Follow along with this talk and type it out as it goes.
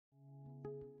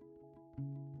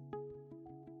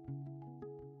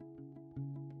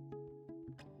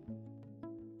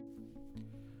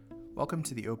Welcome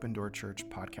to the Open Door Church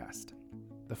podcast.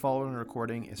 The following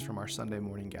recording is from our Sunday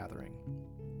morning gathering.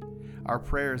 Our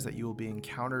prayer is that you will be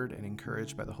encountered and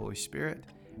encouraged by the Holy Spirit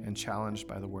and challenged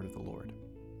by the word of the Lord.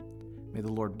 May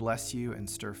the Lord bless you and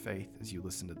stir faith as you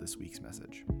listen to this week's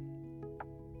message.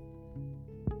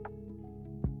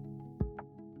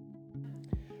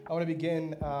 I want to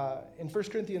begin in 1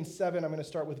 Corinthians 7. I'm going to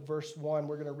start with verse 1.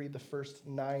 We're going to read the first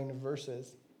 9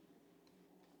 verses.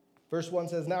 Verse 1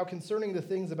 says, "Now concerning the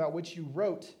things about which you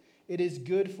wrote, it is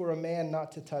good for a man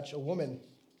not to touch a woman.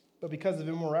 But because of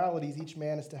immoralities, each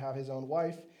man is to have his own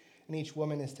wife, and each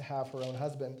woman is to have her own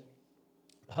husband.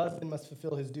 The husband must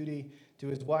fulfill his duty to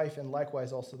his wife, and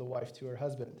likewise also the wife to her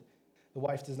husband. The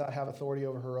wife does not have authority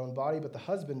over her own body, but the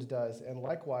husband does, and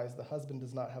likewise the husband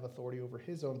does not have authority over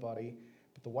his own body,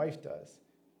 but the wife does.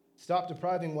 Stop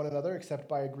depriving one another except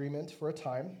by agreement for a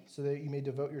time, so that you may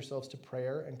devote yourselves to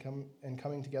prayer and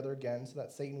coming together again, so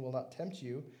that Satan will not tempt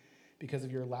you because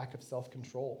of your lack of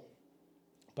self-control.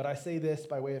 But I say this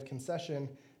by way of concession,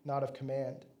 not of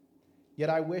command. Yet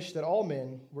I wish that all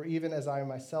men were even as I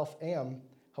myself am.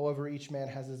 However, each man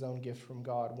has his own gift from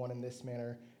God, one in this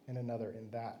manner and another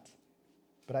in that.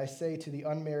 But I say to the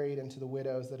unmarried and to the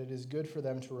widows that it is good for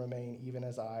them to remain even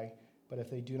as I, but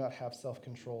if they do not have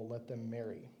self-control, let them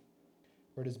marry.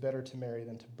 For it is better to marry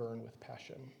than to burn with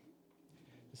passion."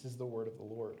 This is the word of the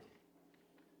Lord.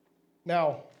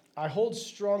 Now, I hold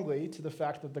strongly to the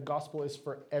fact that the gospel is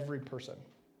for every person.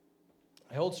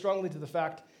 I hold strongly to the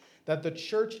fact that the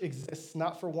church exists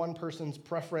not for one person's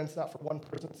preference, not for one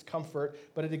person's comfort,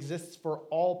 but it exists for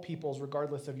all peoples,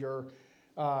 regardless of your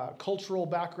cultural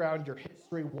background, your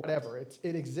history, whatever.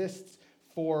 It exists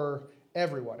for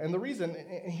everyone. And the reason,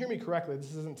 and hear me correctly,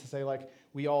 this isn't to say like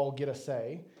we all get a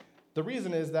say. The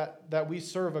reason is that we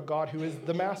serve a God who is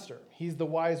the master. He's the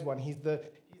wise one. He's the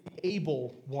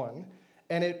able one.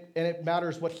 And it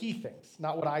matters what he thinks,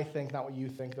 not what I think, not what you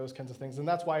think, those kinds of things. And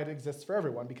that's why it exists for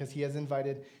everyone, because he has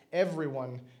invited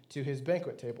everyone to his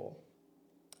banquet table.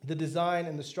 The design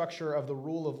and the structure of the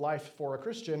rule of life for a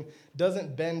Christian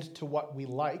doesn't bend to what we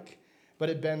like, but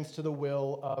it bends to the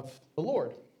will of the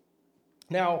Lord.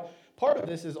 Now, part of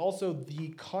this is also the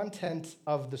content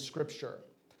of the scripture.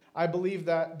 I believe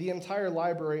that the entire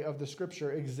library of the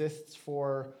scripture exists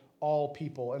for all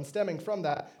people. And stemming from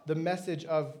that, the message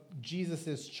of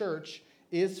Jesus' church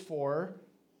is for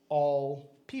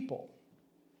all people.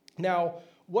 Now,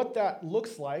 what that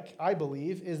looks like, I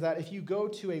believe, is that if you go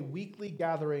to a weekly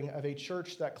gathering of a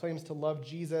church that claims to love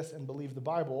Jesus and believe the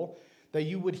Bible, that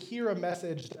you would hear a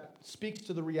message that speaks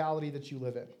to the reality that you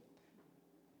live in.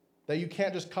 That you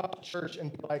can't just come to church and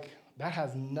be like, that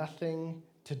has nothing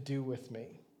to do with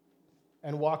me,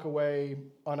 and walk away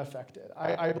unaffected.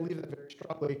 I believe that very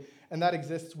strongly, and that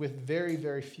exists with very,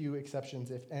 very few exceptions,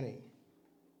 if any.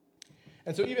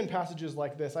 And so even passages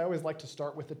like this, I always like to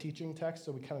start with the teaching text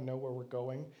so we kind of know where we're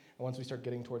going. And once we start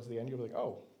getting towards the end, you'll be like,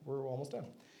 oh, we're almost done.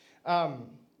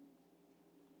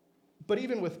 But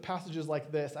even with passages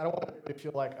like this, I don't want everybody to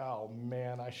feel like, oh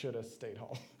man, I should have stayed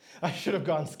home. I should have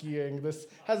gone skiing. This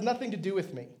has nothing to do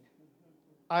with me.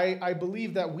 I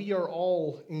believe that we are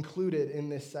all included in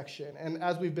this section. And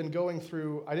as we've been going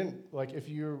through, if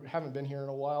you haven't been here in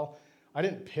a while, I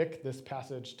didn't pick this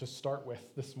passage to start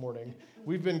with this morning.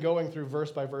 We've been going through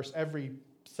verse by verse every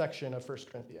section of 1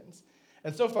 Corinthians.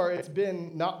 And so far, it's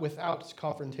been not without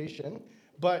confrontation,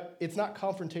 but it's not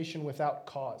confrontation without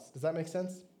cause. Does that make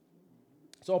sense?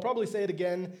 So I'll probably say it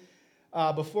again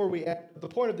before we end. The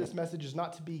point of this message is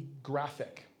not to be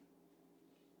graphic.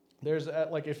 There's,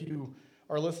 if you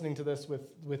are listening to this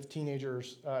with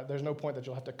teenagers, there's no point that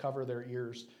you'll have to cover their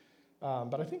ears.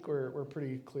 But I think we're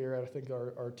pretty clear. I think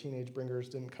our teenage bringers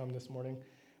didn't come this morning.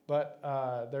 But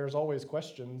there's always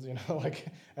questions, and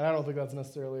I don't think that's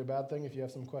necessarily a bad thing if you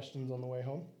have some questions on the way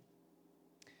home.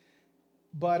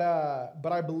 But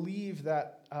I believe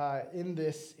that in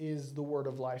this is the word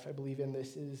of life. I believe in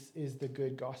this is the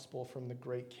good gospel from the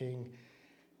great King.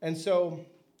 And so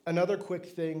another quick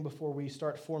thing before we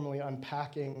start formally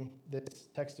unpacking this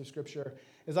text of Scripture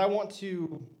is I want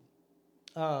to,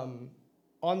 on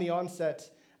the onset,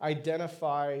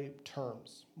 identify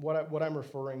terms, what I'm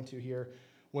referring to here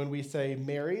when we say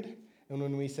married and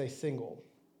when we say single.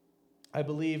 I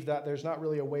believe that there's not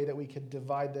really a way that we could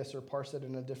divide this or parse it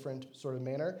in a different sort of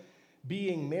manner.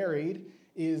 Being married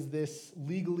is this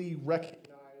legally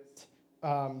recognized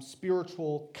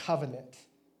spiritual covenant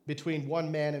between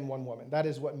one man and one woman. That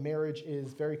is what marriage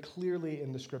is very clearly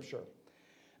in the scripture.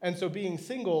 And so being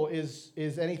single is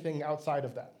anything outside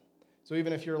of that. So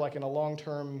even if you're like in a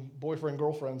long-term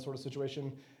boyfriend-girlfriend sort of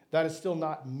situation, that is still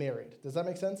not married. Does that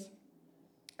make sense?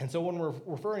 And so when we're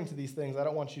referring to these things, I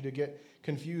don't want you to get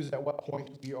confused at what point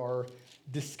we are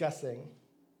discussing.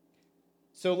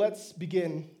 So let's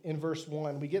begin in verse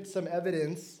 1. We get some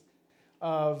evidence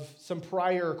of some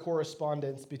prior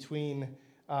correspondence between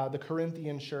the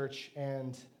Corinthian church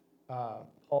and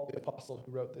Paul the apostle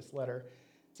who wrote this letter.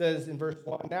 It says in verse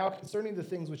 1, "Now concerning the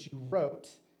things which you wrote,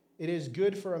 it is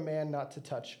good for a man not to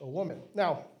touch a woman."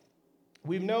 Now,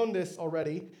 we've known this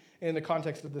already in the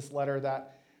context of this letter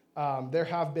that there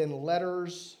have been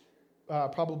letters,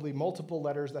 probably multiple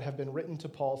letters that have been written to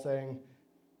Paul saying,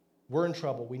 we're in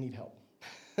trouble, we need help.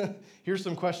 Here's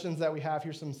some questions that we have,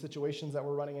 here's some situations that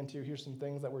we're running into, here's some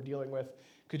things that we're dealing with.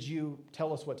 Could you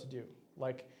tell us what to do?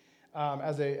 Like,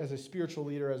 as a spiritual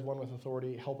leader, as one with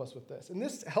authority, help us with this. And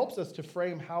this helps us to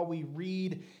frame how we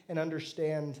read and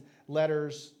understand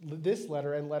letters, this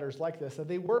letter and letters like this, that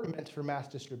they were meant for mass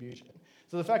distribution.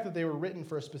 So the fact that they were written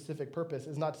for a specific purpose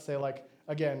is not to say, like,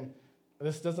 again,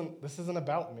 this isn't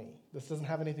about me. This doesn't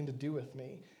have anything to do with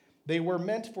me. They were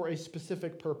meant for a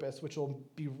specific purpose, which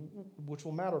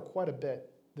will matter quite a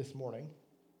bit this morning.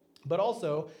 But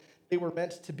also, they were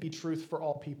meant to be truth for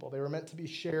all people. They were meant to be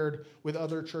shared with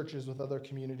other churches, with other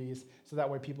communities, so that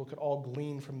way people could all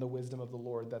glean from the wisdom of the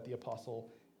Lord that the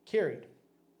apostle carried.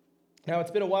 Now,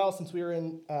 it's been a while since we were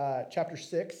in chapter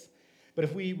 6, but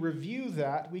if we review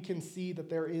that, we can see that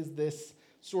there is this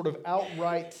sort of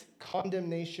outright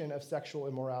condemnation of sexual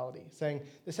immorality, saying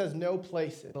this has no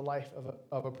place in the life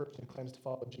of a person who claims to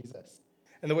follow Jesus.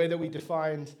 And the way that we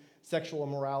defined sexual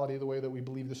immorality, the way that we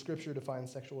believe the Scripture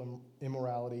defines sexual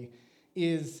immorality,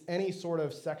 is any sort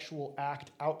of sexual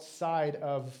act outside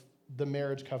of the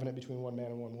marriage covenant between one man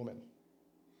and one woman.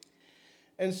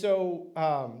 And so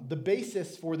the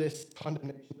basis for this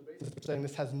condemnation, the basis for saying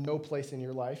this has no place in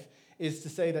your life, is to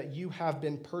say that you have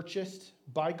been purchased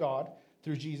by God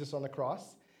through Jesus on the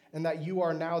cross, and that you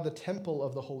are now the temple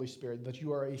of the Holy Spirit, that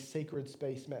you are a sacred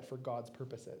space meant for God's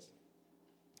purposes.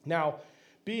 Now,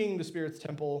 being the Spirit's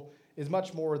temple is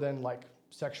much more than like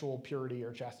sexual purity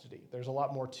or chastity. There's a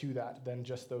lot more to that than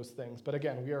just those things. But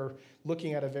again, we are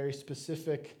looking at a very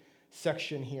specific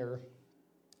section here,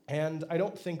 and I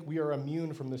don't think we are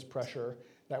immune from this pressure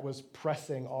that was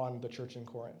pressing on the church in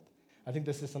Corinth. I think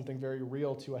this is something very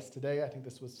real to us today. I think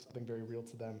this was something very real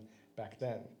to them back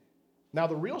then. Now,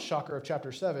 the real shocker of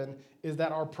chapter 7 is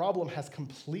that our problem has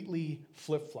completely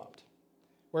flip-flopped.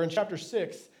 Where in chapter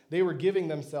 6, they were giving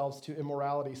themselves to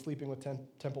immorality, sleeping with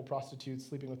temple prostitutes,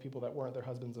 sleeping with people that weren't their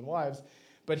husbands and wives.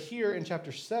 But here in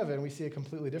chapter 7, we see a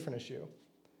completely different issue.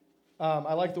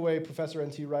 I like the way Professor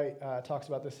N.T. Wright talks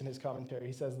about this in his commentary.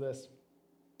 He says this: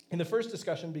 in the first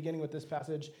discussion, beginning with this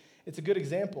passage, it's a good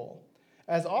example.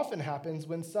 As often happens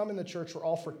when some in the church were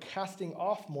all for casting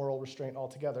off moral restraint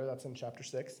altogether, that's in chapter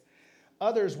 6,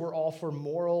 others were all for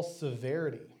moral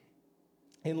severity.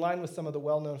 In line with some of the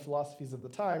well-known philosophies of the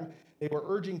time, they were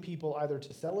urging people either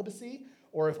to celibacy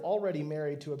or, if already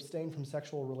married, to abstain from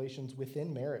sexual relations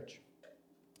within marriage.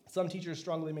 Some teachers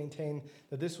strongly maintain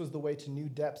that this was the way to new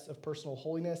depths of personal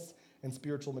holiness and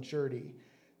spiritual maturity.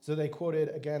 So they quoted,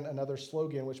 again, another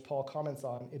slogan which Paul comments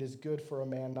on: "It is good for a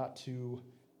man not to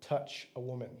touch a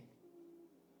woman."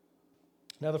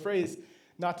 Now, the phrase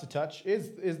 "not to touch"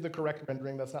 is the correct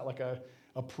rendering. That's not like a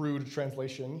prude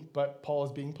translation, but Paul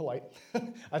is being polite.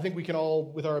 I think we can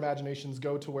all, with our imaginations,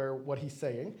 go to where what he's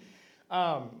saying.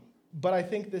 But I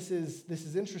think this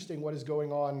is interesting, what is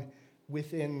going on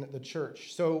within the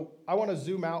church. So I want to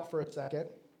zoom out for a second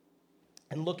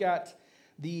and look at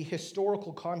the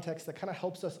historical context that kind of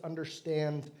helps us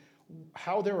understand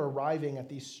how they're arriving at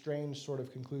these strange sort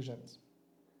of conclusions.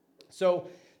 So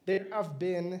there have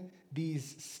been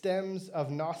these stems of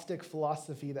Gnostic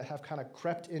philosophy that have kind of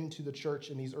crept into the church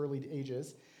in these early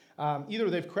ages. Either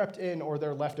they've crept in or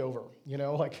they're left over,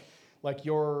 like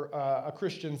you're a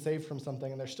Christian saved from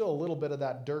something and there's still a little bit of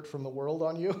that dirt from the world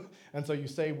on you. And so you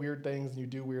say weird things and you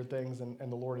do weird things and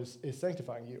the Lord is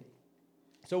sanctifying you.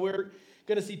 So we're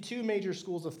going to see two major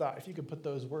schools of thought. If you could put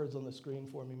those words on the screen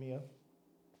for me, Mia.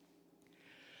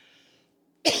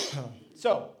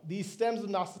 So these stems of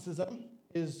Gnosticism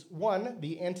is one,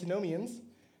 the Antinomians,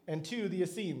 and two, the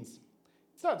Essenes.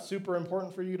 It's not super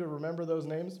important for you to remember those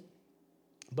names,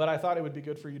 but I thought it would be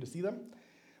good for you to see them.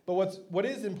 But what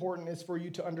is important is for you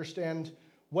to understand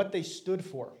what they stood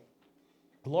for.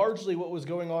 Largely what was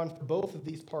going on for both of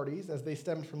these parties, as they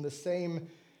stemmed from the same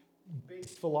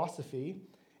base philosophy,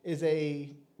 is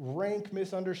a rank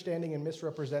misunderstanding and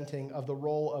misrepresenting of the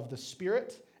role of the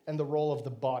spirit and the role of the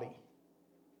body.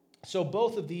 So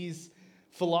both of these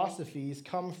philosophies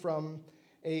come from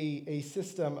a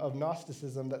system of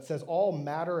Gnosticism that says all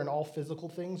matter and all physical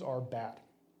things are bad.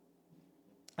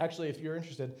 Actually, if you're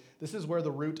interested, this is where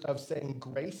the root of saying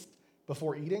grace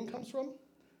before eating comes from.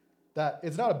 That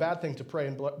it's not a bad thing to pray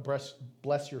and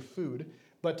bless your food,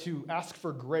 but to ask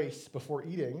for grace before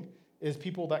eating is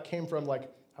people that came from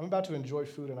like, I'm about to enjoy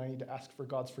food and I need to ask for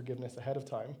God's forgiveness ahead of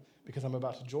time because I'm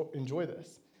about to enjoy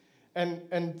this.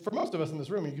 And for most of us in this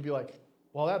room, you could be like,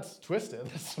 well, that's twisted.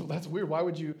 That's weird. Why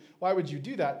would you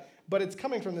do that? But it's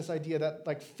coming from this idea that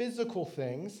like physical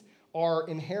things are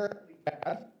inherently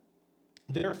bad.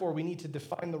 Therefore, we need to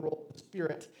define the role of the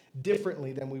Spirit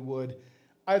differently than we would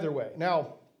either way.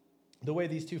 Now, the way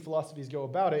these two philosophies go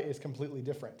about it is completely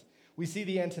different. We see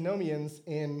the antinomians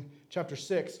in chapter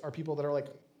 6 are people that are like,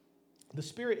 the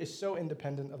Spirit is so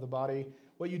independent of the body,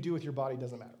 what you do with your body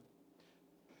doesn't matter.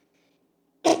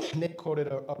 Nick quoted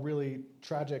a really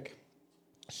tragic,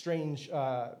 strange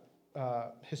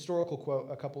historical quote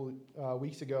a couple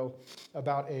weeks ago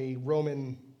about a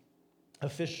Roman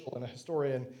official and a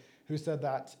historian who said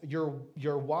that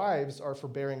your wives are for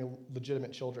bearing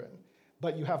legitimate children,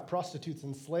 but you have prostitutes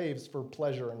and slaves for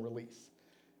pleasure and release.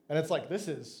 And it's like, this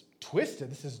is twisted,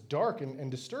 this is dark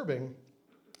and disturbing,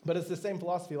 but it's the same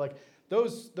philosophy. Like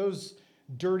those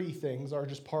dirty things are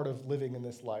just part of living in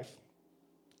this life.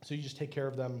 So you just take care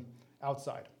of them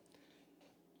outside.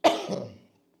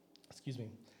 Excuse me.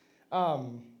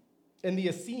 And the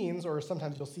Essenes, or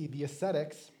sometimes you'll see the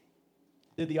ascetics,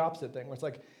 did the opposite thing, where it's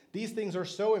like, these things are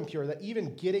so impure that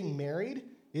even getting married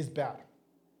is bad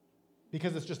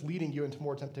because it's just leading you into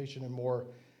more temptation and more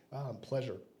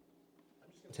pleasure. I'm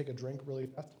just going to take a drink really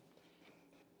fast.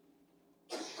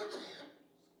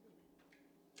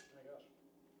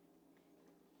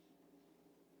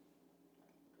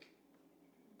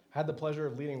 I had the pleasure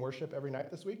of leading worship every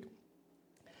night this week,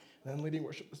 and then leading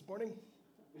worship this morning,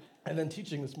 and then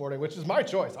teaching this morning, which is my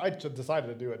choice. I decided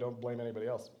to do it. Don't blame anybody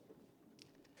else.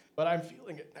 But I'm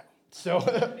feeling it now.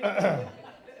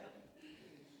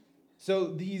 So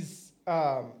these,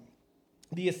 the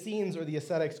Essenes or the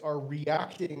ascetics are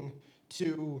reacting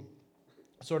to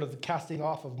sort of the casting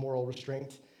off of moral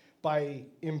restraint by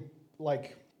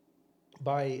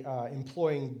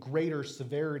employing greater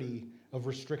severity of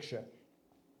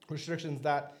restrictions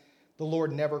that the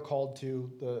Lord never called to,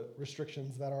 the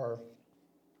restrictions that are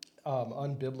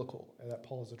unbiblical and that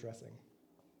Paul is addressing.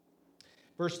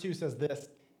 Verse 2 says this,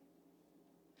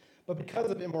 but because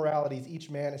of immoralities, each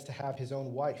man is to have his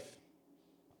own wife,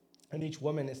 and each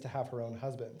woman is to have her own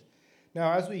husband.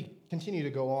 Now, as we continue to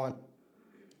go on,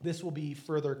 this will be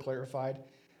further clarified,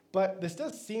 but this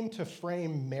does seem to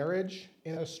frame marriage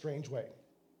in a strange way.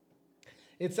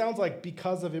 It sounds like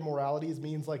because of immoralities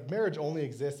means like marriage only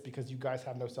exists because you guys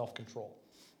have no self-control.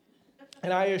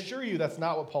 And I assure you that's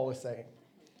not what Paul is saying.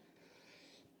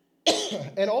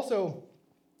 And also,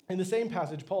 in the same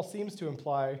passage, Paul seems to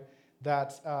imply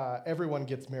that everyone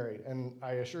gets married. And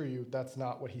I assure you that's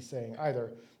not what he's saying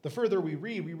either. The further we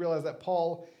read, we realize that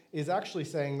Paul is actually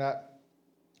saying that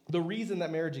the reason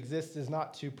that marriage exists is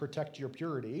not to protect your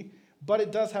purity, but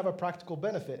it does have a practical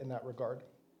benefit in that regard.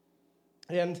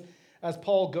 And as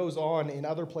Paul goes on in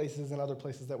other places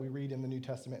that we read in the New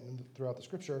Testament and throughout the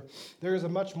Scripture, there is a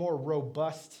much more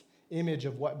robust image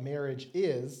of what marriage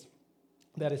is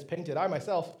that is painted. I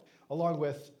myself, along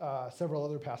with several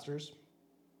other pastors,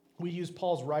 we use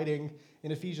Paul's writing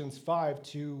in Ephesians 5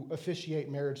 to officiate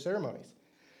marriage ceremonies.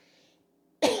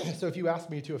 So if you ask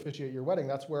me to officiate your wedding,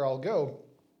 that's where I'll go.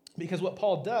 Because what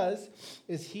Paul does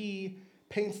is he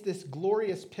paints this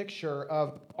glorious picture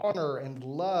of honor and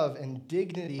love and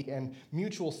dignity and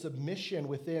mutual submission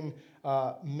within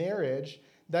marriage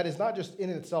that is not just in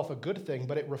itself a good thing,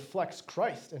 but it reflects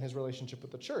Christ and his relationship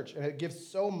with the church. And it gives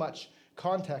so much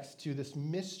context to this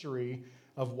mystery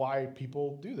of why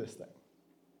people do this thing.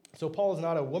 So Paul is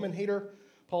not a woman hater.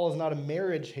 Paul is not a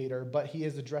marriage hater, but he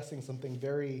is addressing something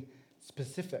very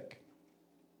specific.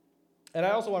 And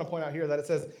I also want to point out here that it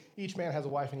says each man has a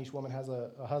wife and each woman has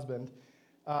a husband.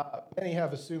 Many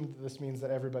have assumed that this means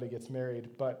that everybody gets married,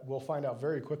 but we'll find out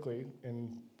very quickly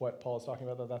in what Paul is talking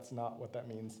about that that's not what that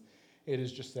means. It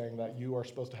is just saying that you are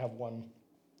supposed to have one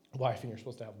wife and you're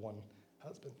supposed to have one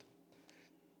husband.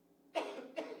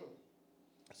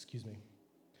 Excuse me.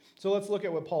 So let's look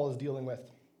at what Paul is dealing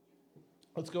with.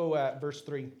 Let's go at verse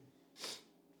 3.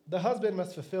 The husband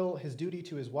must fulfill his duty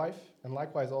to his wife, and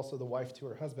likewise also the wife to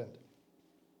her husband.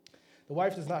 The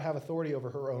wife does not have authority over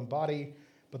her own body,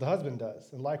 but the husband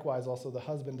does. And likewise also the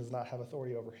husband does not have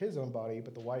authority over his own body,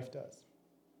 but the wife does.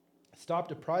 Stop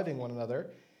depriving one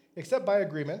another, except by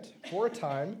agreement, for a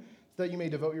time, so that you may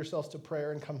devote yourselves to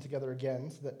prayer and come together again,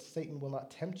 so that Satan will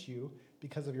not tempt you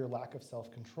because of your lack of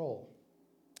self-control.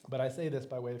 But I say this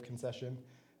by way of concession,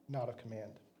 not of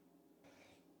command.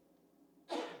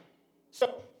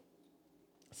 So,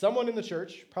 someone in the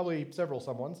church, probably several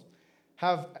someones,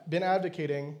 have been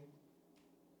advocating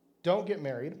don't get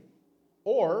married,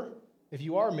 or if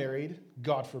you are married,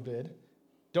 God forbid,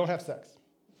 don't have sex.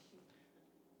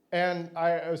 And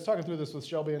I was talking through this with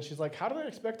Shelby, and she's like, how do I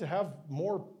expect to have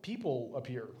more people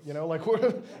appear? You know, like,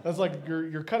 that's like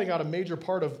you're cutting out a major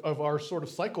part of our sort of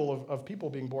cycle of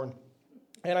people being born.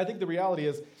 And I think the reality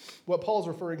is what Paul's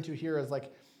referring to here is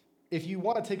like, if you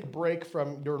want to take a break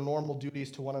from your normal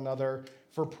duties to one another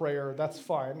for prayer, that's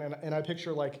fine. And I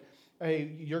picture like,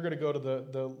 hey, you're going to go to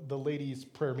the ladies'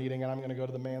 prayer meeting, and I'm going to go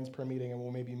to the man's prayer meeting, and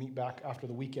we'll maybe meet back after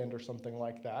the weekend or something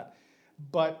like that.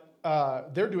 But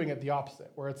they're doing it the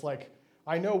opposite, where it's like,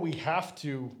 I know we have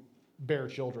to bear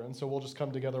children, so we'll just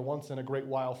come together once in a great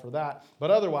while for that.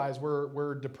 But otherwise,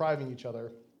 we're depriving each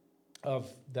other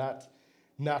of that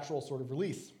natural sort of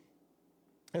release.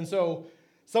 And so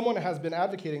someone has been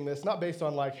advocating this, not based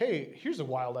on like, hey, here's a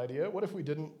wild idea. What if we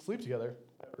didn't sleep together?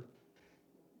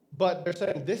 But they're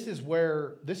saying this is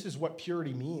what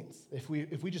purity means. If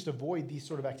we just avoid these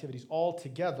sort of activities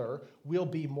altogether, we'll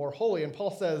be more holy. And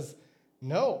Paul says,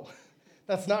 no,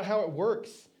 that's not how it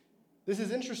works. This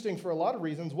is interesting for a lot of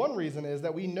reasons. One reason is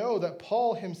that we know that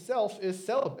Paul himself is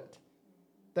celibate,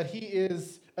 that he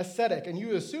is ascetic. And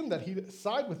you assume that he'd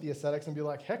side with the ascetics and be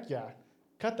like, heck yeah,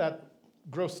 cut that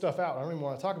gross stuff out. I don't even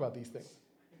want to talk about these things.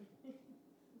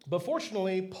 But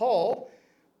fortunately, Paul,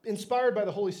 inspired by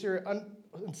the Holy Spirit,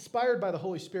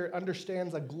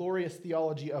 understands a glorious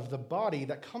theology of the body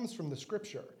that comes from the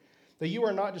Scripture, that you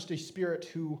are not just a spirit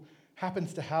who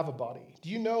happens to have a body. Do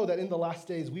you know that in the last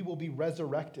days we will be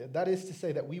resurrected? That is to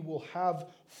say that we will have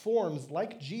forms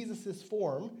like Jesus'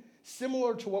 form,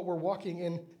 similar to what we're walking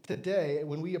in today.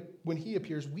 When he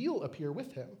appears, we'll appear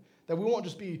with him. That we won't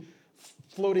just be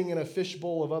floating in a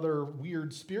fishbowl of other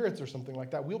weird spirits or something like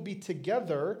that. We'll be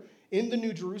together in the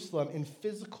New Jerusalem in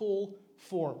physical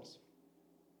forms.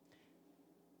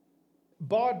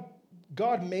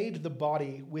 God made the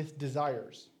body with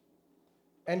desires.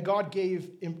 And God gave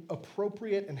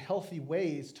appropriate and healthy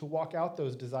ways to walk out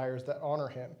those desires that honor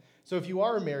him. So if you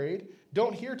are married,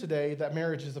 don't hear today that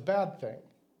marriage is a bad thing.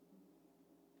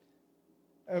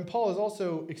 And Paul is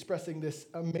also expressing this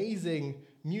amazing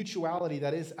mutuality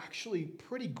that is actually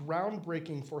pretty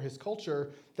groundbreaking for his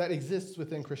culture that exists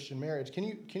within Christian marriage. Can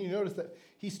you notice that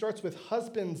he starts with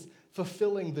husbands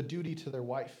fulfilling the duty to their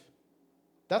wife?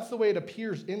 That's the way it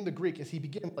appears in the Greek, as he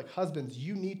begins like, husbands,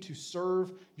 you need to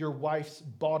serve your wife's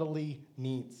bodily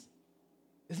needs.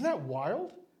 Isn't that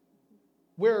wild?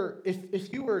 Where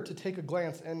if you were to take a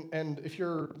glance, and if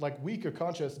you're like weak of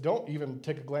conscience, don't even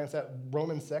take a glance at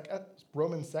Roman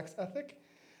sex ethic,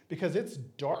 because it's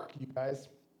dark, you guys.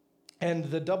 And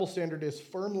the double standard is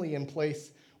firmly in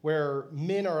place where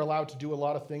men are allowed to do a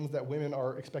lot of things that women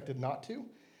are expected not to.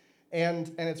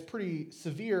 And it's pretty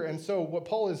severe. And so what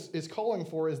Paul is calling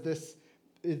for is this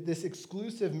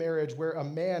exclusive marriage where a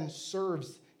man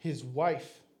serves his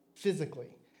wife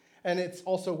physically. And it's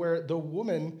also where the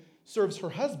woman serves her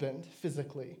husband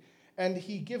physically. And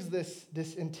he gives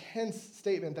this intense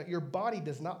statement that your body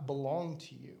does not belong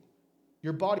to you.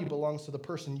 Your body belongs to the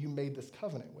person you made this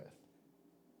covenant with.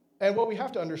 And what we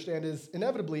have to understand is,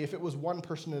 inevitably, if it was one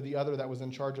person or the other that was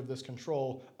in charge of this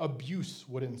control, abuse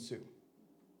would ensue.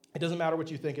 It doesn't matter what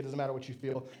you think. It doesn't matter what you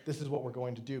feel. This is what we're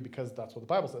going to do because that's what the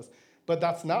Bible says. But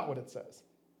that's not what it says.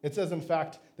 It says, in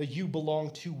fact, that you belong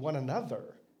to one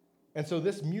another. And so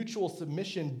this mutual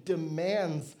submission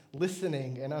demands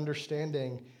listening and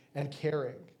understanding and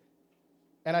caring.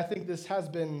 And I think this has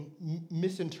been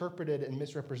misinterpreted and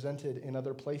misrepresented in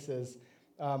other places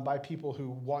by people who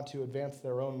want to advance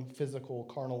their own physical,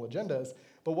 carnal agendas.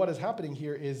 But what is happening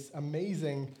here is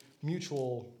amazing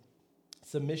mutual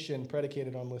submission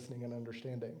predicated on listening and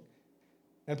understanding.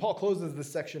 And Paul closes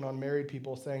this section on married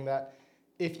people saying that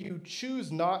if you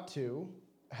choose not to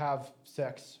have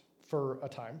sex for a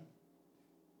time,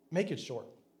 make it short.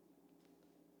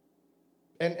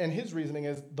 And his reasoning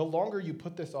is the longer you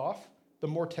put this off, the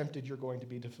more tempted you're going to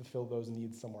be to fulfill those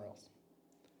needs somewhere else.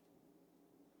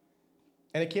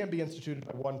 And it can't be instituted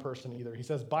by one person either. He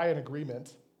says, by an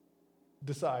agreement,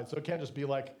 decide. So it can't just be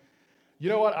like, you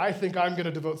know what, I think I'm going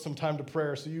to devote some time to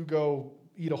prayer, so you go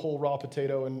eat a whole raw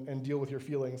potato and deal with your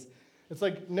feelings. It's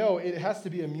like, no, it has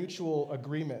to be a mutual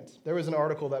agreement. There was an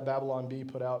article that Babylon Bee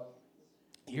put out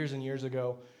years and years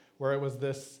ago where it was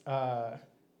this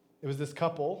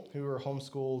couple who were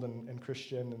homeschooled and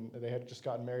Christian, and they had just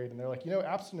gotten married, and they're like,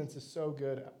 abstinence is so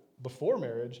good before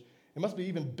marriage, it must be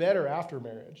even better after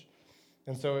marriage.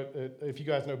 And so if you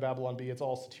guys know Babylon Bee, it's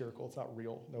all satirical. It's not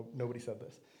real. Nobody said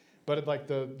this. But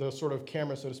the sort of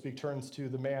camera, so to speak, turns to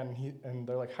the man, and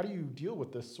they're like, how do you deal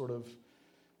with this sort of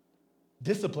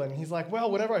discipline. He's like,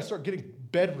 well, whenever I start getting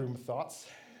bedroom thoughts,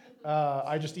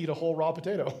 I just eat a whole raw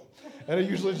potato. And it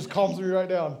usually just calms me right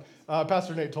down.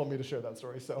 Pastor Nate told me to share that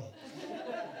story, so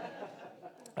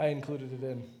I included it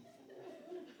in.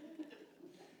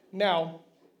 Now,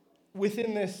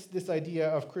 within this idea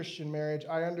of Christian marriage,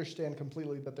 I understand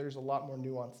completely that there's a lot more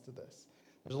nuance to this.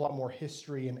 There's a lot more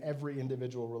history in every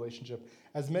individual relationship.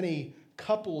 As many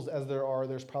couples as there are,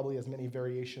 there's probably as many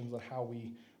variations on how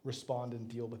we respond and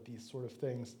deal with these sort of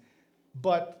things.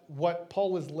 But what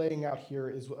Paul is laying out here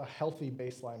is a healthy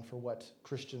baseline for what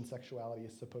Christian sexuality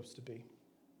is supposed to be.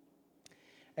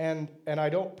 And I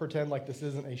don't pretend like this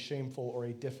isn't a shameful or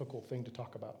a difficult thing to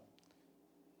talk about.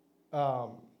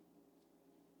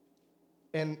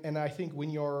 And I think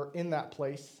when you're in that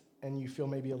place and you feel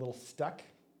maybe a little stuck,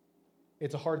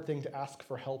 it's a hard thing to ask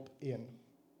for help in,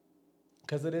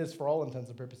 because it is, for all intents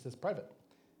and purposes, private.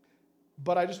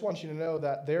 But I just want you to know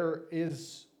that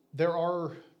there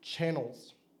are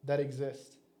channels that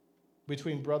exist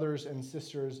between brothers and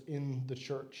sisters in the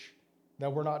church.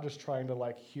 Now, we're not just trying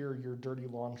to hear your dirty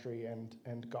laundry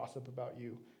and gossip about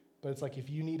you, but it's like, if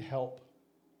you need help,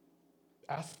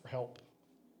 ask for help.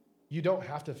 You don't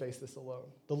have to face this alone.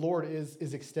 The Lord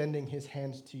is extending his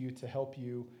hand to you to help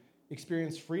you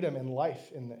experience freedom and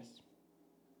life in this.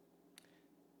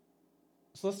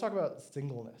 So let's talk about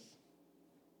singleness.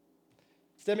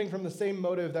 Stemming from the same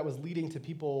motive that was leading to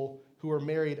people who are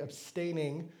married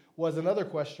abstaining was another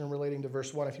question relating to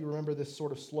verse 1. If you remember this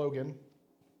sort of slogan,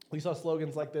 we saw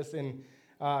slogans like this in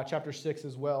chapter 6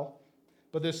 as well.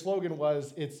 But this slogan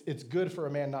was, it's good for a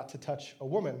man not to touch a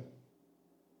woman.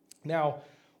 Now,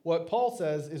 what Paul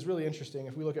says is really interesting.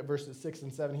 If we look at verses 6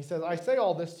 and 7, he says, I say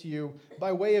all this to you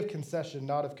by way of concession,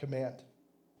 not of command.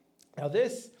 Now,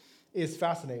 this is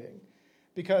fascinating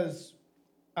because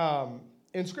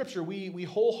in Scripture, we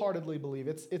wholeheartedly believe,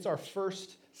 it's our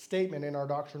first statement in our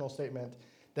doctrinal statement,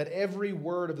 that every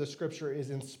word of the Scripture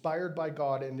is inspired by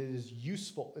God and it is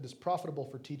useful, it is profitable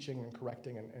for teaching and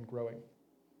correcting and growing.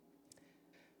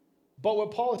 But what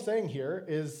Paul is saying here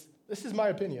is, this is my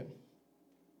opinion.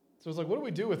 So it's like, what do we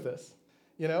do with this?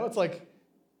 It's like,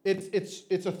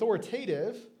 it's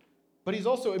authoritative, but he's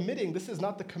also admitting this is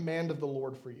not the command of the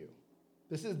Lord for you.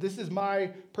 This is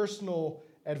my personal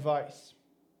advice.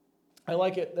 I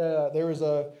like it. There was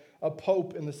a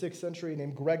pope in the 6th century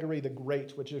named Gregory the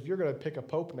Great, which if you're going to pick a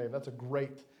pope name, that's a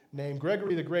great name.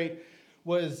 Gregory the Great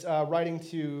was writing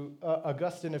to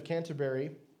Augustine of Canterbury,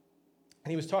 and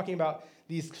he was talking about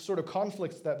these sort of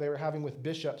conflicts that they were having with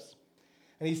bishops.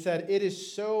 And he said, it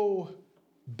is so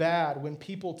bad when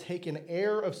people take an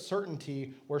air of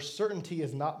certainty where certainty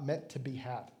is not meant to be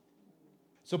had.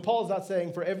 So Paul is not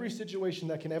saying for every situation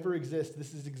that can ever exist,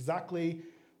 this is exactly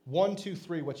 1, 2,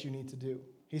 3 what you need to do.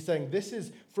 He's saying, this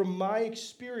is, from my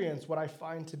experience, what I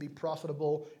find to be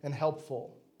profitable and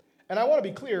helpful. And I want to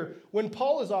be clear, when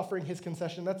Paul is offering his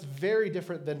concession, that's very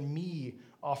different than me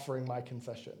offering my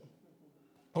concession,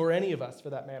 or any of us for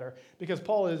that matter, because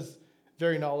Paul is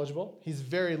very knowledgeable. He's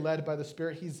very led by the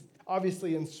Spirit. He's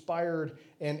obviously inspired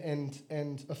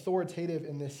and authoritative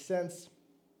in this sense.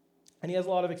 And he has a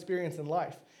lot of experience in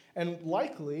life. And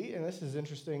likely, and this was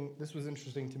interesting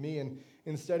to me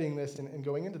in studying this and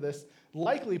going into this,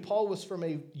 likely Paul was from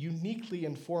a uniquely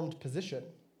informed position.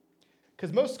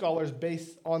 Because most scholars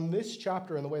base on this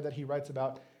chapter and the way that he writes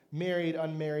about married,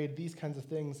 unmarried, these kinds of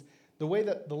things, the way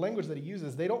that the language that he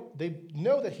uses, they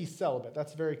know that he's celibate.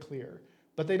 That's very clear.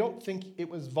 But they don't think it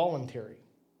was voluntary.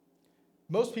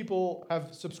 Most people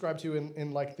have subscribed to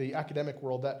in the academic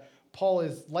world that Paul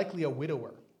is likely a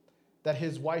widower, that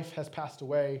his wife has passed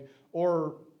away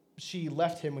or she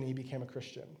left him when he became a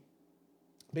Christian,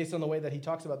 based on the way that he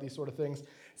talks about these sort of things.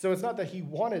 So it's not that he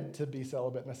wanted to be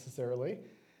celibate necessarily,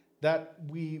 that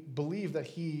we believe that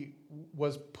he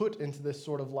was put into this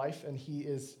sort of life and he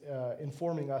is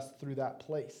informing us through that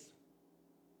place.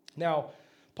 Now,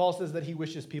 Paul says that he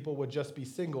wishes people would just be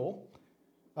single,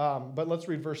 but let's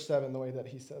read verse 7 the way that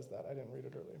he says that. I didn't read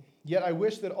it earlier. Yet I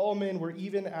wish that all men were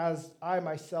even as I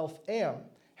myself am.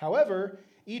 However,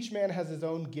 each man has his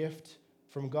own gift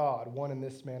from God, one in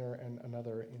this manner and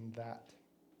another in that.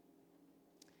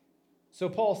 So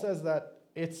Paul says that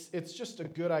it's just a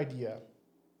good idea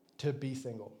to be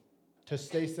single, to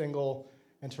stay single,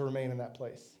 and to remain in that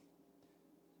place.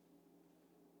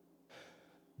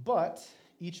 But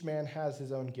each man has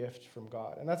his own gift from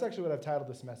God. And that's actually what I've titled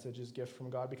this message, is Gift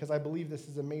from God, because I believe this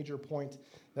is a major point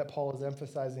that Paul is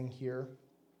emphasizing here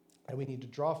that we need to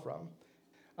draw from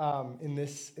in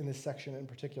this section in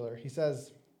particular. He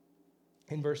says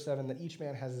in verse 7 that each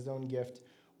man has his own gift,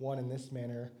 one in this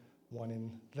manner, one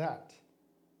in that.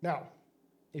 Now,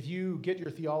 if you get your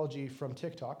theology from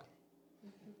TikTok,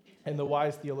 and the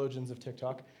wise theologians of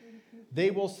TikTok,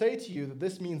 they will say to you that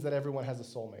this means that everyone has a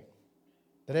soulmate,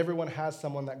 that everyone has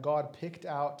someone that God picked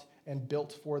out and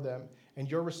built for them. And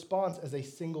your response as a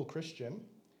single Christian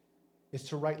is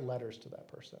to write letters to that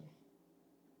person.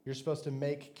 You're supposed to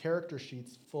make character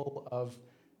sheets full of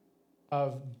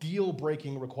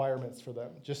deal-breaking requirements for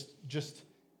them. Just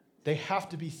they have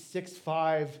to be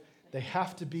 6'5", they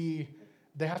have to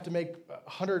make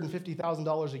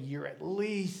 $150,000 a year at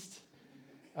least.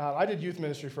 I did youth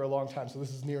ministry for a long time, so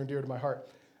this is near and dear to my heart.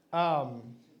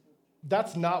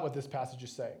 That's not what this passage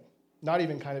is saying. Not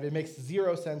even kind of. It makes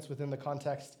zero sense within the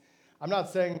context. I'm not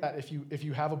saying that if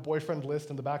you have a boyfriend list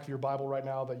in the back of your Bible right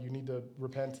now that you need to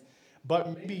repent,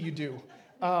 but maybe you do.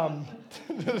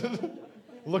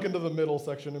 Look into the middle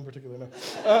section in particular. No.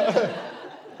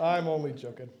 I'm only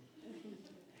joking.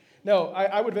 No,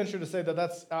 I would venture to say that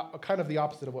that's kind of the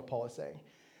opposite of what Paul is saying.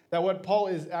 That what Paul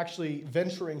is actually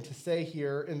venturing to say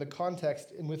here in the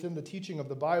context and within the teaching of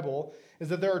the Bible is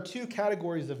that there are two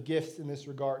categories of gifts in this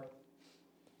regard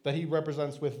that he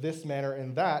represents with this manner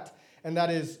and that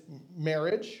is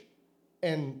marriage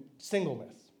and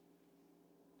singleness.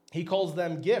 He calls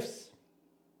them gifts.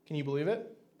 Can you believe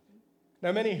it?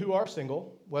 Now, many who are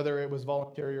single, whether it was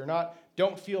voluntary or not,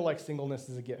 don't feel like singleness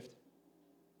is a gift.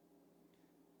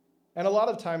 And a lot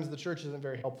of times the church isn't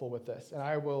very helpful with this, and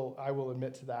I will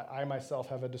admit to that. I myself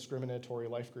have a discriminatory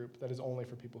life group that is only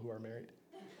for people who are married.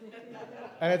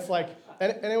 And it's like,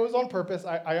 and it was on purpose.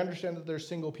 I understand that there's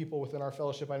single people within our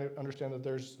fellowship. I understand that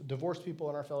there's divorced people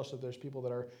in our fellowship. There's people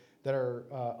that are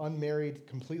unmarried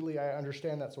completely. I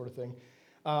understand that sort of thing.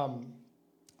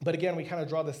 But again, we kind of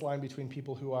draw this line between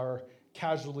people who are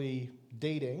casually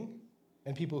dating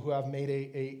and people who have made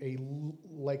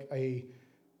a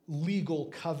legal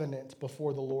covenant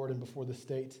before the Lord and before the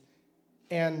state.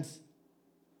 And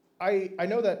I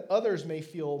know that others may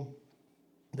feel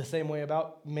the same way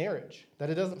about marriage, that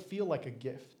it doesn't feel like a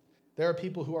gift. There are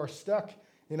people who are stuck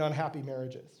in unhappy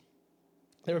marriages.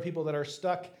 There are people that are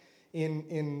stuck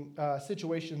in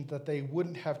situations that they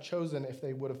wouldn't have chosen if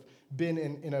they would have been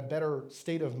in a better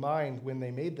state of mind when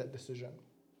they made that decision.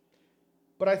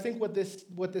 But I think what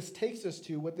this takes us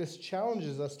to, what this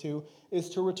challenges us to, is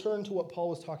to return to what Paul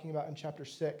was talking about in chapter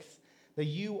 6, that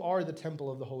you are the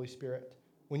temple of the Holy Spirit.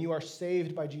 When you are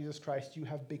saved by Jesus Christ, you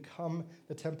have become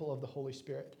the temple of the Holy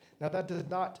Spirit. Now, that does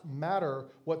not matter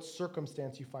what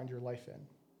circumstance you find your life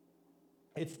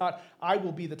in. It's not, I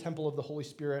will be the temple of the Holy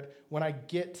Spirit when I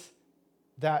get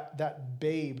that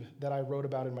babe that I wrote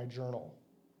about in my journal.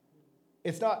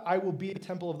 It's not, I will be the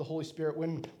temple of the Holy Spirit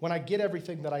when I get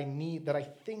everything that I need, that I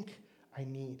think I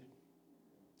need.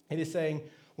 It is saying,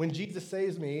 when Jesus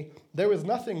saves me, there was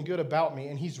nothing good about me,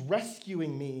 and he's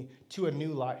rescuing me to a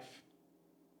new life.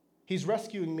 He's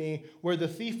rescuing me where the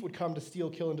thief would come to steal,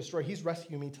 kill, and destroy. He's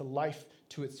rescuing me to life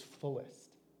to its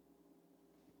fullest.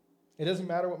 It doesn't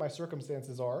matter what my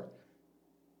circumstances are.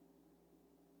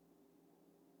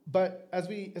 But as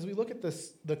we look at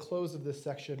this, the close of this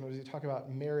section, as we talk about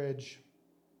marriage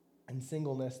and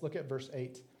singleness, look at verse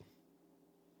 8.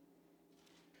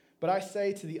 But I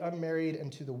say to the unmarried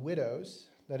and to the widows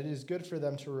that it is good for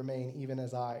them to remain even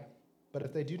as I. But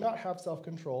if they do not have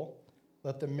self-control,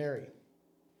 let them marry.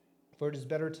 For it is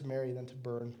better to marry than to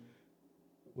burn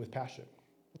with passion.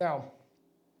 Now,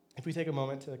 if we take a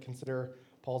moment to consider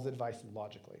Paul's advice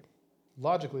logically.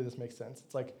 Logically, this makes sense.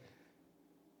 It's like,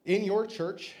 in your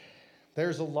church,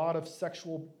 there's a lot of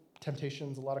sexual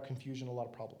temptations, a lot of confusion, a lot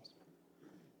of problems.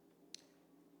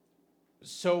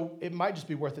 So it might just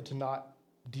be worth it to not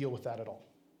deal with that at all.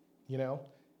 You know?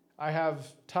 I have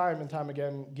time and time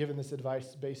again given this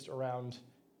advice based around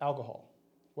alcohol,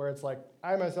 where it's like,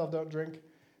 I myself don't drink,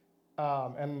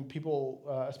 and people,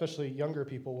 especially younger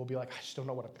people, will be like, I just don't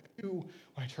know what to do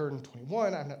when I turn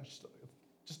 21. I'm not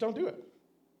just don't do it.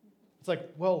 It's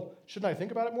like, well, shouldn't I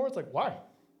think about it more? It's like, why?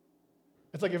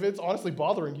 It's like, if it's honestly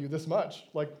bothering you this much,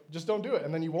 like, just don't do it,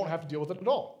 and then you won't have to deal with it at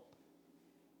all.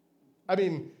 I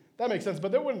mean, that makes sense,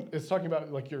 but then when it's talking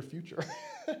about, like, your future,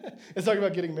 it's talking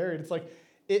about getting married, it's like,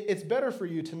 it's better for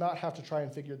you to not have to try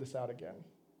and figure this out again.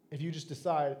 If you just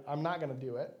decide, I'm not going to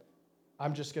do it,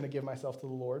 I'm just going to give myself to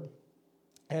the Lord.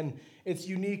 And it's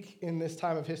unique in this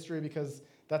time of history because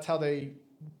that's how they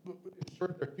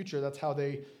ensured their future. That's how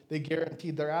they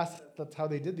guaranteed their assets. That's how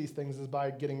they did these things, is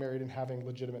by getting married and having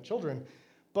legitimate children.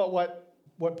 But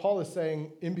what Paul is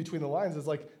saying in between the lines is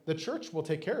like, the church will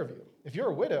take care of you. If you're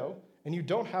a widow and you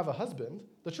don't have a husband,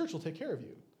 the church will take care of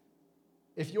you.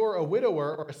 If you're a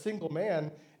widower or a single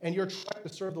man and you're trying to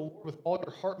serve the Lord with all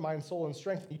your heart, mind, soul, and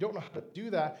strength, and you don't know how to do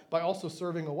that by also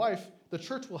serving a wife, the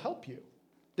church will help you.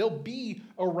 They'll be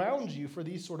around you for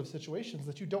these sort of situations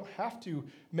that you don't have to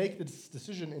make this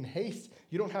decision in haste.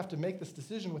 You don't have to make this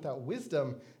decision without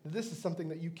wisdom. That this is something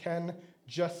that you can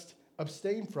just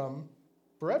abstain from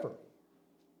forever.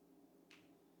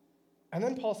 And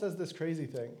then Paul says this crazy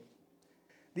thing.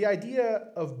 The idea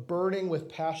of burning with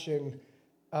passion,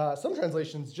 some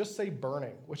translations just say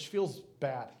burning, which feels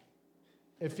bad.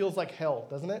 It feels like hell,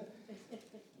 doesn't it?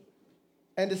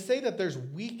 And to say that there's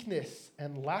weakness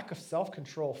and lack of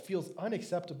self-control feels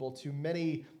unacceptable to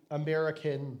many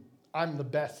American, I'm the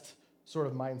best sort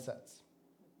of mindsets.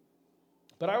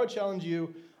 But I would challenge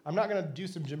you, I'm not going to do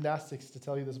some gymnastics to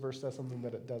tell you this verse says something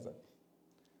that it doesn't.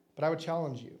 But I would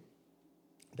challenge you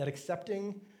that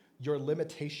accepting your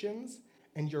limitations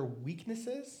and your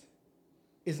weaknesses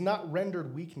is not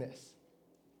rendered weakness.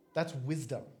 That's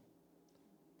wisdom.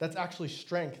 That's actually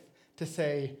strength to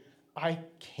say, I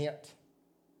can't.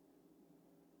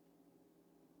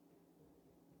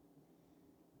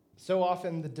 So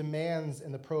often the demands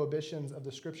and the prohibitions of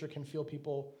the scripture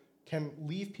can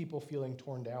leave people feeling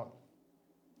torn down.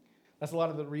 That's a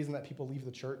lot of the reason that people leave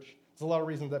the church. It's a lot of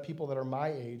reasons that people that are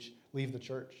my age leave the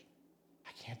church.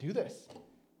 I can't do this.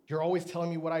 You're always telling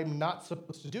me what I'm not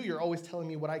supposed to do. You're always telling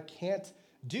me what I can't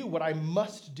do, what I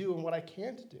must do, and what I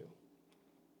can't do.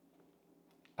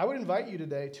 I would invite you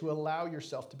today to allow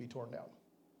yourself to be torn down.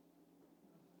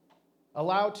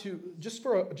 Allow to, just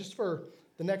for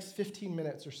the next 15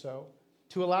 minutes or so,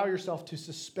 to allow yourself to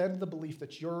suspend the belief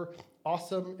that you're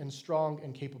awesome and strong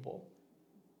and capable.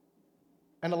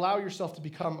 And allow yourself to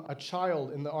become a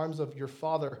child in the arms of your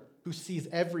Father who sees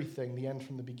everything, the end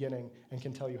from the beginning, and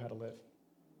can tell you how to live.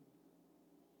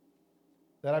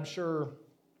 That I'm sure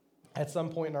at some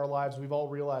point in our lives, we've all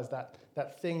realized that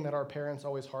that thing that our parents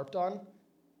always harped on,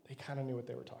 they kind of knew what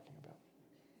they were talking about.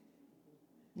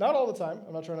 Not all the time.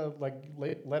 I'm not trying to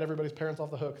let everybody's parents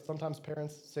off the hook. Sometimes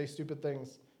parents say stupid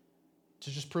things to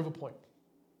just prove a point.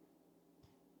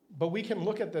 But we can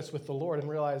look at this with the Lord and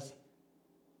realize,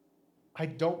 I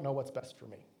don't know what's best for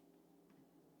me.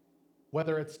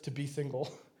 Whether it's to be single,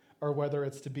 or whether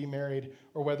it's to be married,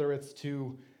 or whether it's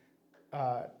to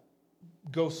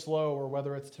go slow, or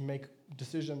whether it's to make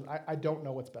decisions, I don't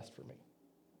know what's best for me.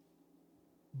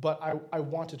 But I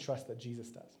want to trust that Jesus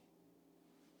does.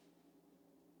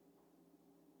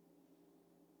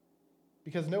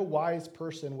 Because no wise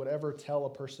person would ever tell a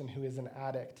person who is an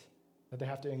addict that they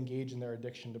have to engage in their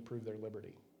addiction to prove their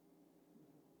liberty.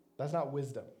 That's not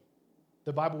wisdom.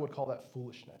 The Bible would call that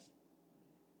foolishness.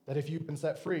 That if you've been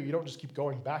set free, you don't just keep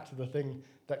going back to the thing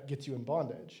that gets you in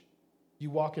bondage. You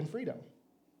walk in freedom.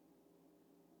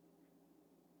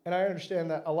 And I understand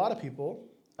that a lot of people,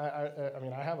 I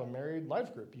have a married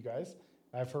life group, you guys.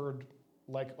 I've heard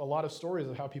a lot of stories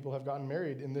of how people have gotten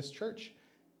married in this church.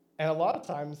 And a lot of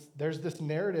times, there's this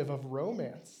narrative of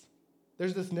romance.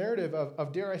 There's this narrative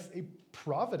of, dare I say,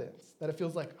 providence, that it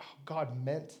feels like, oh, God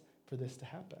meant for this to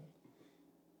happen.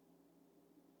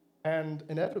 And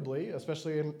inevitably,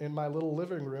 especially in my little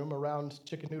living room around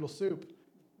chicken noodle soup,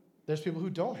 there's people who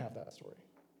don't have that story.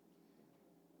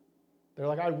 They're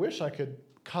like, I wish I could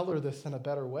color this in a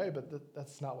better way, but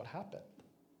that's not what happened.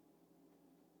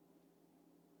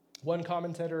 One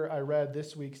commentator I read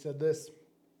this week said this: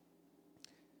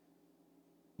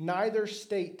 neither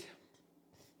state,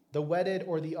 the wedded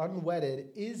or the unwedded,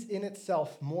 is in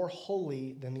itself more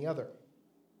holy than the other.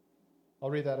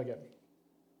 I'll read that again.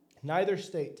 Neither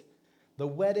state, the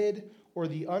wedded or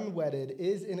the unwedded,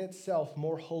 is in itself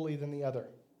more holy than the other.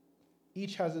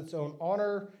 Each has its own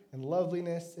honor and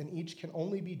loveliness, and each can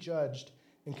only be judged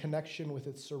in connection with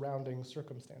its surrounding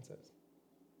circumstances.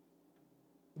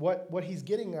 What he's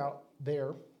getting out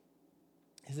there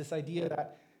is this idea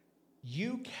that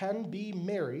you can be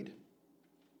married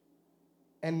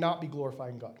and not be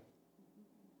glorifying God.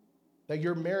 That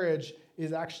your marriage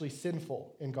is actually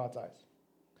sinful in God's eyes.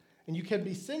 And you can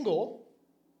be single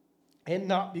and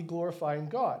not be glorifying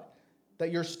God.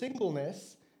 That your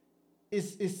singleness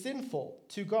is sinful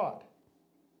to God.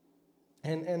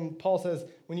 And Paul says,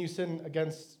 when you sin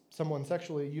against someone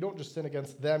sexually, you don't just sin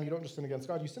against them, you don't just sin against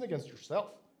God, you sin against yourself.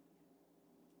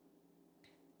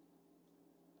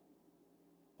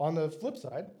 On the flip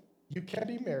side, you can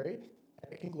be married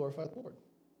and it can glorify the Lord.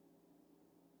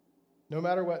 No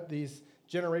matter what these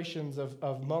generations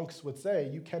of monks would say,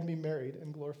 you can be married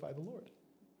and glorify the Lord.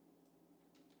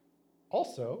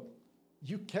 Also,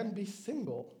 you can be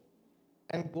single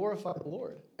and glorify the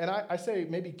Lord. And I say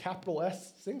maybe capital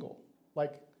S single,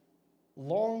 like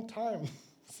long time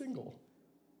single.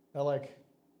 Now, like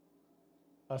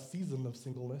a season of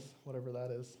singleness, whatever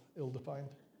that is, ill-defined.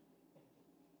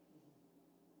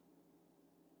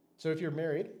 So if you're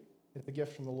married, it's a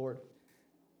gift from the Lord.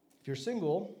 If you're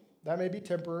single, that may be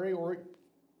temporary or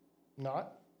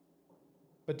not,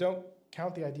 but don't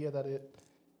count the idea that it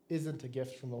isn't a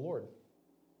gift from the Lord.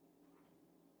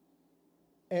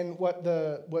 And what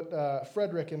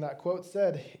Frederick in that quote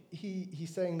said,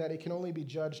 he's saying that it can only be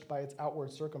judged by its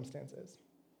outward circumstances.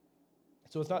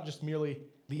 So it's not just merely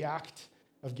the act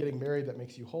of getting married that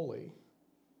makes you holy.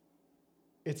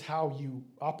 It's how you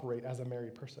operate as a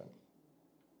married person.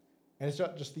 And it's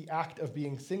not just the act of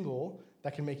being single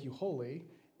that can make you holy.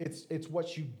 It's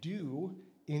what you do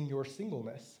in your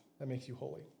singleness that makes you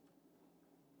holy.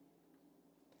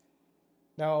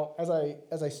 Now, as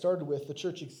I started with, the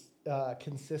church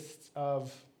consists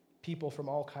of people from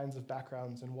all kinds of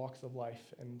backgrounds and walks of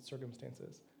life and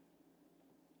circumstances.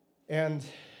 And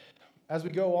as we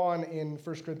go on in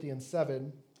 1 Corinthians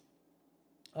 7,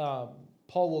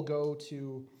 Paul will go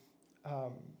to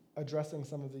addressing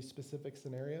some of these specific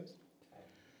scenarios,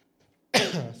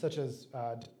 such as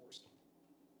divorce.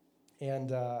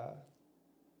 And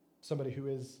somebody who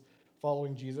is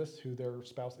following Jesus, who their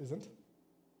spouse isn't.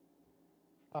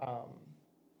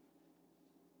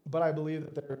 But I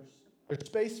believe that there's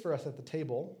space for us at the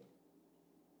table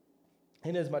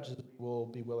in as much as we will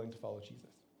be willing to follow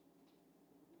Jesus.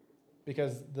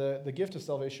 Because the gift of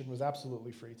salvation was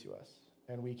absolutely free to us,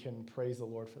 and we can praise the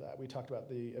Lord for that. We talked about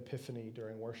the epiphany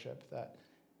during worship,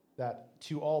 that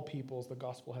to all peoples the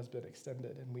gospel has been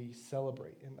extended, and we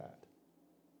celebrate in that.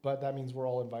 But that means we're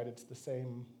all invited to the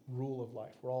same rule of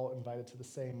life. We're all invited to the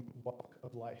same walk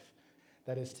of life,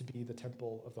 that is to be the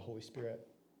temple of the Holy Spirit.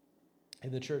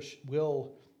 And the church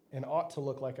will and ought to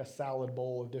look like a salad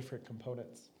bowl of different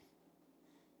components.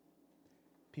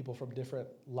 People from different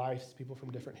lives, people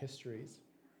from different histories.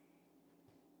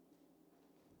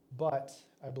 But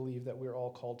I believe that we're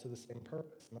all called to the same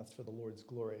purpose, and that's for the Lord's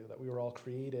glory, that we were all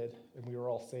created and we were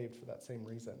all saved for that same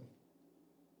reason.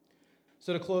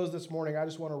 So to close this morning, I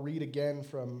just want to read again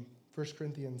from 1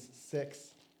 Corinthians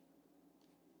 6,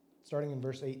 starting in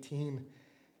verse 18.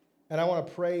 And I want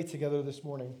to pray together this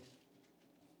morning.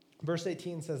 Verse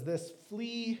 18 says this: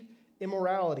 "Flee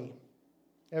immorality.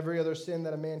 Every other sin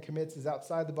that a man commits is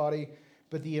outside the body,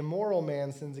 but the immoral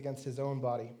man sins against his own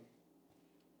body.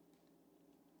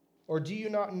 Or do you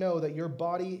not know that your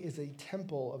body is a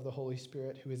temple of the Holy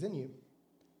Spirit who is in you,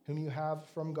 whom you have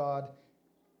from God,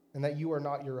 and that you are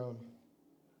not your own?"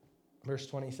 Verse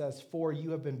 20 says, "For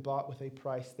you have been bought with a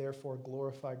price, therefore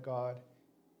glorify God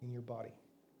in your body."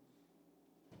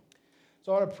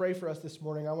 So I want to pray for us this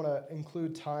morning. I want to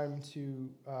include time to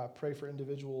pray for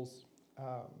individuals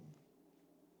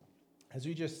as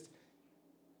we just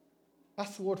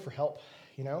ask the Lord for help,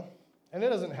 And it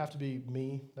doesn't have to be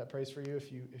me that prays for you.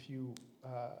 If you,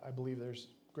 I believe there's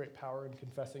great power in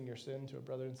confessing your sin to a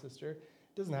brother and sister.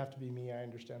 It doesn't have to be me. I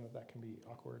understand that can be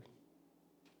awkward.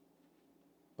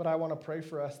 But I want to pray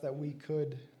for us that we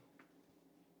could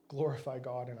glorify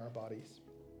God in our bodies.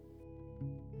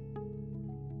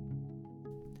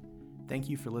 Thank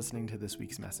you for listening to this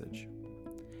week's message.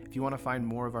 If you want to find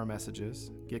more of our messages,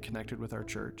 get connected with our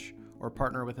church, or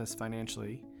partner with us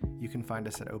financially, you can find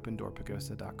us at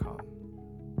opendoorpagosa.com.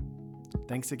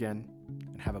 Thanks again,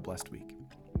 and have a blessed week.